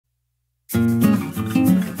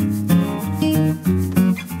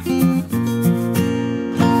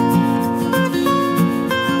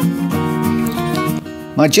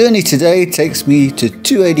My journey today takes me to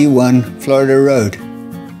 281 Florida Road,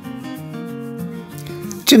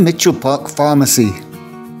 to Mitchell Park Pharmacy.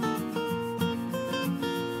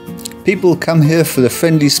 People come here for the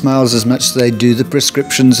friendly smiles as much as they do the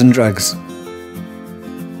prescriptions and drugs.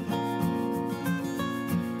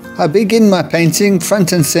 I begin my painting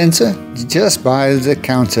front and center, just by the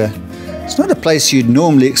counter. It's not a place you'd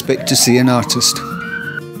normally expect to see an artist.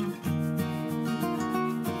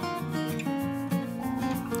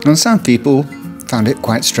 And some people found it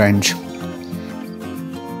quite strange.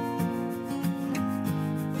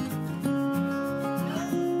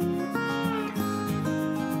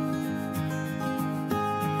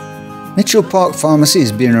 Mitchell Park Pharmacy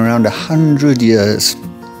has been around 100 years.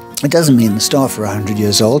 It doesn't mean the staff are 100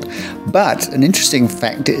 years old, but an interesting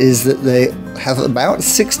fact is that they have about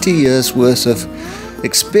 60 years worth of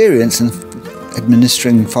experience in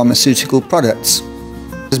administering pharmaceutical products.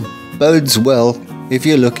 This bodes well if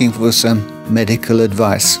you're looking for some medical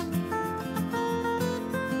advice.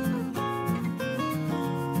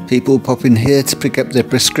 People pop in here to pick up their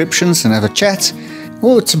prescriptions and have a chat,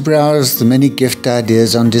 or to browse the many gift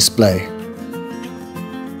ideas on display.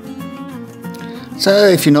 So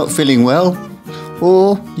if you're not feeling well,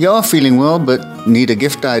 or you are feeling well but need a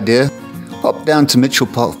gift idea, pop down to Mitchell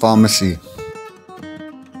Park Pharmacy.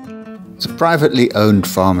 It's a privately owned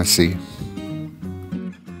pharmacy.